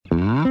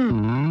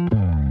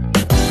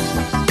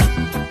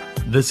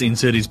This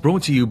insert is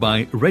brought to you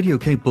by Radio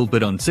K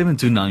Pulpit on 7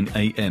 to 9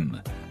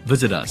 a.m.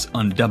 Visit us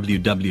on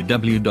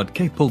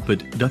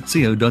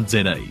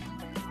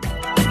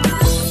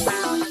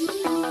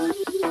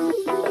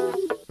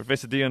www.kpulpit.co.za.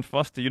 Professor Dion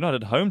Forster, you're not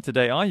at home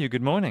today, are you?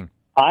 Good morning.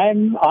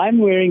 I'm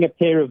wearing a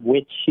pair of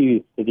wet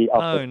shoes to the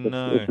office. Oh,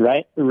 no. It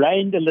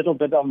rained a little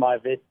bit on my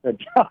vest, but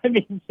I'm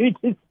in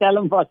to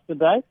Stellenbosch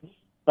today.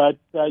 But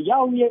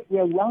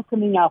we're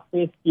welcoming our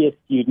first year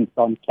students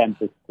on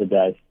campus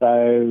today.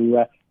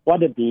 So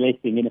what a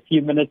blessing! In a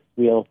few minutes,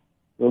 we'll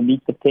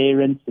meet the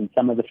parents and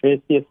some of the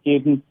first year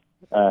students.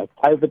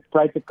 COVID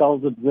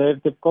protocols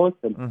observed, of course,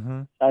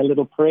 and say a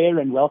little prayer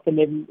and welcome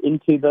them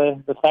into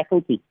the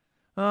faculty.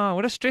 Oh,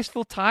 what a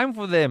stressful time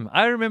for them.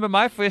 I remember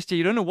my first year.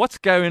 You don't know what's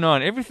going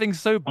on. Everything's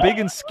so big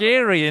and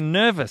scary and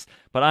nervous.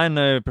 But I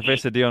know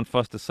Professor Dion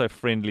Forster is so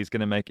friendly. He's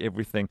going to make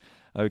everything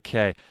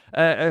okay.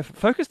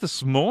 Focus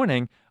this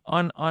morning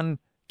on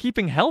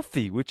keeping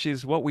healthy, which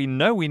is what we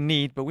know we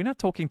need. But we're not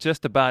talking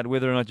just about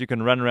whether or not you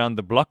can run around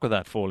the block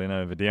without falling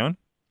over, Dion.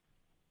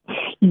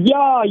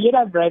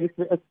 Yeah, Brad, it's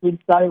been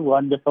so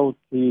wonderful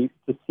to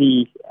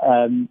see.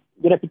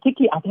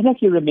 Particularly, I don't know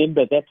if you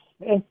remember that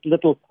first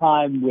little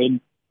time when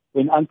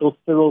Uncle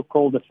Cyril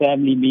called a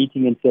family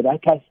meeting and said,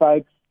 okay,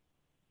 folks,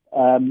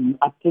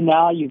 up to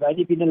now, you've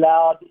only been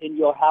allowed in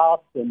your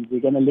house and we're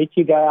going to let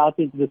you go out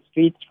into the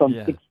streets from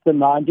 6 to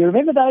 9. Do you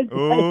remember those days?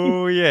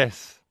 Oh,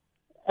 yes.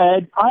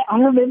 And I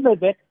remember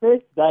that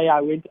first day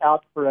I went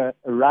out for a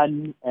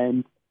run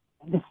and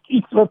the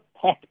streets were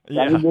packed.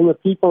 Yeah. I mean, there were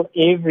people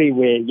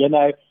everywhere,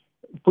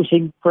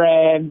 pushing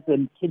prams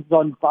and kids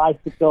on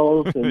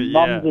bicycles and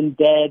moms and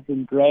dads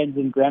and grands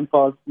and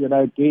grandpas,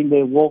 doing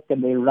their walk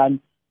and their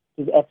run.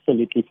 Is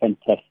absolutely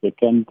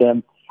fantastic, and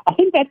I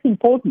think that's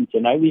important.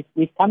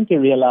 We've come to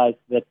realize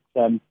that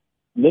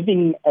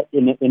living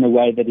in a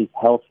way that is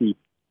healthy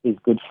is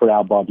good for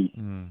our bodies.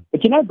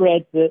 But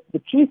Brad,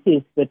 the truth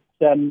is that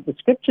the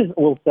scriptures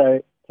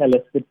also tell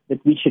us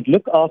that we should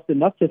look after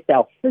not just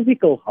our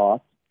physical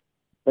heart,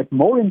 but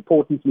more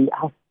importantly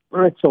our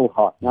spiritual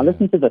heart. Now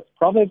listen to this.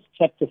 Proverbs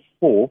chapter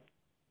 4,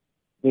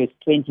 verse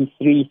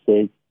 23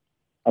 says,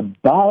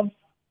 "Above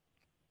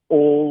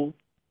all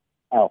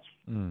else."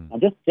 Now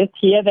just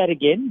hear that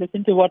again.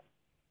 Listen to what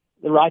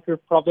the writer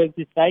of Proverbs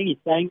is saying. He's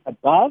saying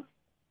above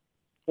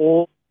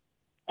all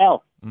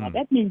else. Now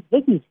that means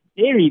this is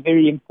very,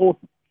 very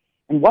important.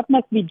 And what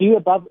must we do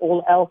above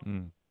all else?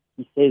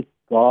 He says,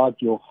 guard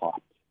your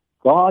heart.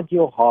 Guard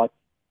your heart,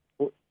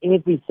 for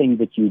everything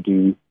that you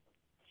do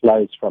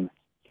flows from it.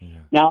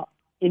 Yeah. Now,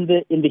 in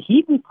the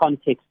Hebrew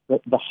context,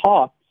 the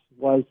heart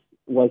was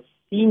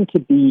seen to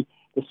be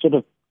the sort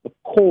of the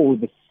core,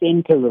 the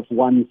center of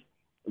one's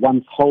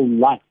whole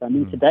life. I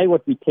mean, today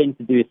what we tend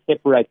to do is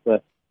separate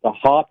the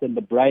heart and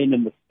the brain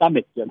and the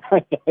stomach, those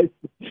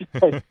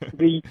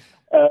three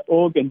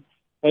organs.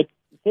 But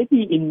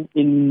certainly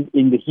in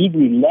the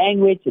Hebrew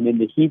language and in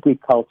the Hebrew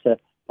culture,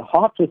 the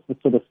heart was the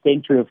sort of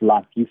center of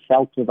life. You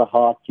felt with the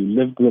heart, you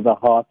lived with the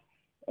heart,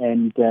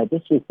 and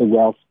this was the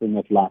wellspring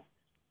of life.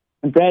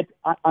 And Brad,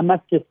 I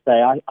must just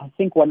say, I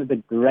think one of the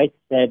great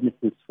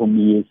sadnesses for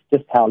me is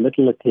just how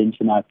little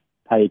attention I've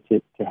paid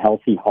to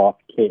healthy heart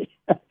care,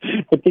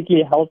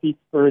 particularly healthy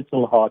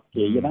spiritual heart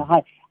care.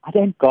 I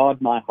don't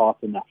guard my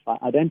heart enough.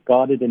 I don't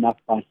guard it enough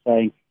by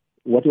saying,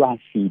 what do I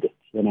feed it?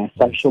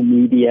 Social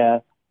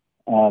media,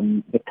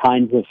 the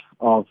kinds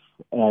of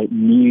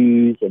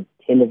news and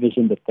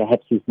television that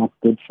perhaps is not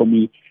good for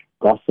me,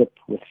 gossip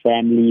with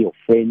family or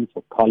friends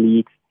or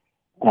colleagues,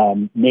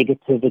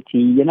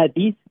 negativity.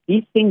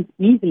 These things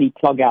easily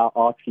clog our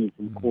arteries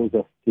and cause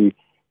us to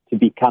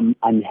become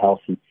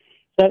unhealthy.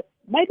 So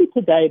maybe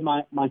today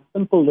my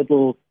simple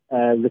little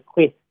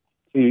request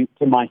to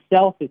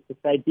myself is to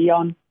say,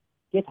 Dion,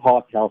 get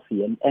heart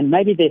healthy. And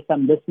maybe there's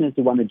some listeners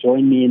who want to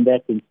join me in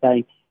that and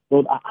saying,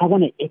 Lord, I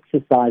want to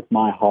exercise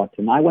my heart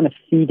and I want to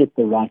feed it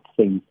the right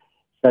things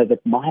so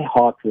that my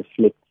heart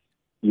reflects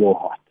your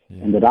heart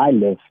and that I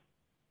live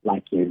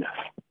like you live.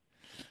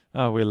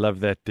 Oh, we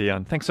love that,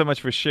 Dion. Thanks so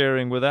much for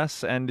sharing with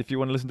us. And if you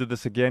want to listen to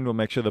this again, we'll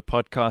make sure the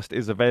podcast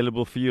is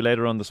available for you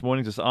later on this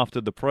morning, just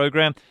after the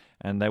program.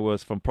 And that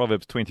was from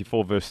Proverbs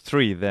 24, verse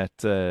 3 that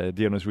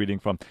Dion was reading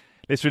from.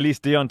 Let's release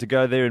Dion to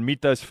go there and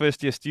meet those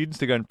first-year students,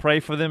 to go and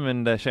pray for them.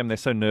 And shame they're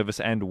so nervous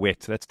and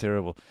wet. That's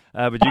terrible.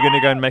 But you're going to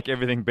go and make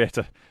everything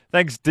better.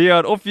 Thanks,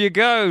 Dion. Off you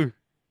go.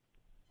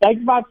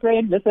 Thanks, my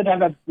friend. Listen,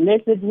 have a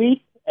blessed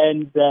week.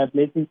 And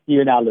blessings to you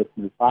and our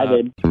listeners. Bye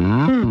then.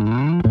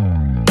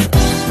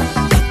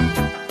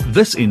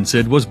 This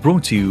insert was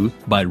brought to you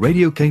by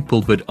Radio K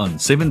Pulpit on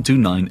 7 to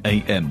 9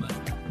 a.m.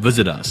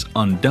 Visit us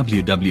on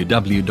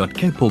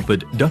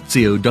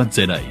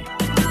www.kpulpit.co.za.